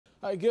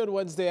Hi, good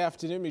Wednesday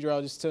afternoon.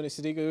 Meteorologist Tony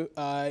Sadiku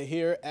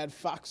here at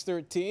Fox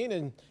 13,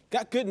 and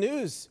got good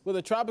news with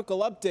a tropical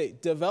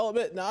update.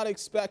 Development not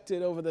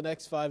expected over the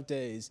next 5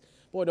 days.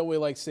 Boy, don't we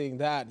like seeing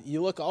that.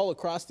 You look all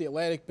across the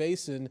Atlantic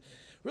basin,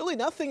 really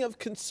nothing of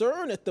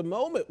concern at the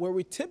moment. Where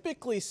we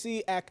typically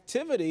see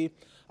activity,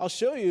 I'll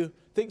show you,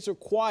 things are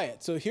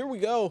quiet. So here we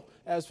go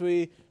as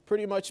we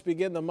pretty much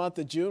begin the month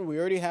of June. We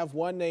already have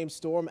one named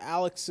storm.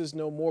 Alex is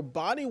no more.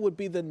 Bonnie would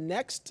be the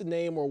next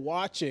name we're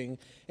watching.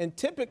 And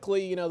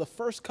typically, you know, the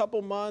first couple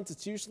months,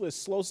 it's usually a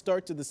slow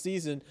start to the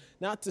season.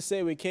 Not to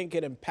say we can't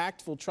get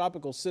impactful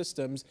tropical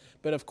systems,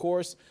 but of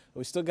course,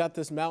 we still got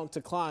this mountain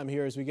to climb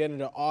here as we get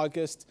into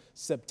August,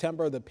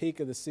 September, the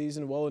peak of the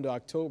season, well into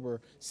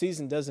October.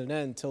 Season doesn't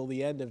end until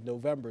the end of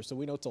November. So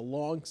we know it's a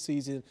long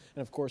season.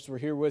 And of course, we're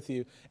here with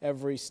you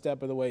every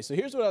step of the way. So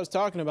here's what I was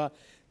talking about.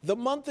 The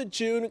month of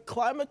June,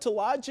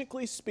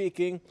 climatologically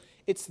speaking,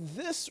 it's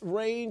this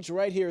range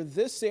right here,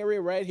 this area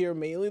right here,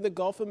 mainly the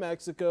Gulf of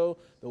Mexico,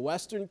 the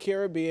Western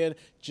Caribbean,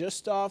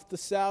 just off the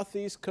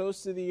southeast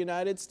coast of the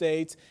United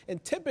States.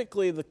 And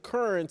typically the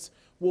currents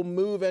will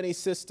move any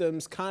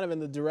systems kind of in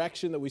the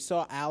direction that we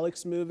saw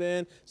Alex move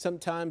in.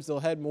 Sometimes they'll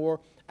head more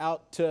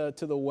out to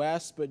the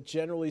west, but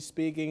generally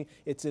speaking,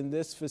 it's in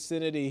this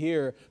vicinity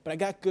here. But I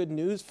got good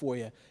news for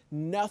you.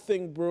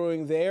 Nothing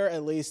brewing there,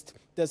 at least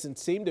doesn't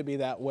seem to be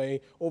that way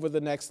over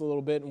the next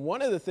little bit. And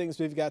one of the things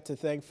we've got to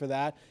thank for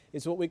that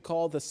is what we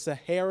call the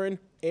Saharan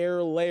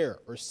air layer,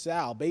 or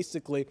SAL.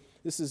 Basically,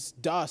 this is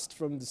dust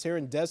from the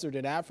Saharan desert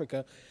in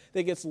Africa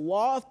that gets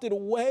lofted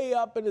way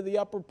up into the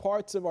upper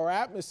parts of our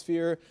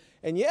atmosphere.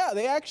 And yeah,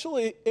 they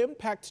actually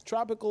impact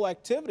tropical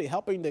activity,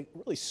 helping to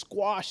really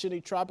squash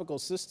any tropical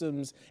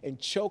systems and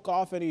choke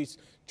off any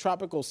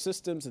tropical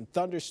systems and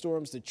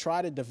thunderstorms that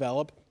try to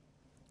develop.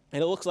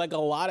 And it looks like a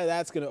lot of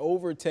that's going to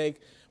overtake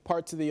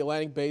parts of the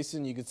Atlantic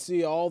basin. You can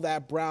see all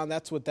that brown.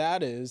 That's what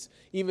that is.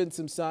 Even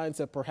some signs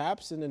that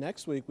perhaps in the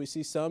next week we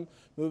see some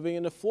moving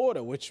into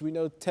Florida, which we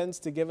know tends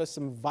to give us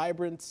some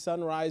vibrant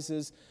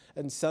sunrises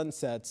and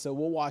sunsets. So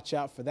we'll watch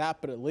out for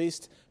that. But at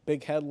least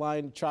big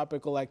headline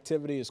tropical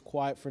activity is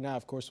quiet for now.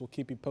 Of course, we'll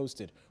keep you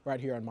posted right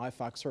here on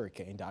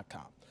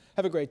MyFoxHurricane.com.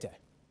 Have a great day.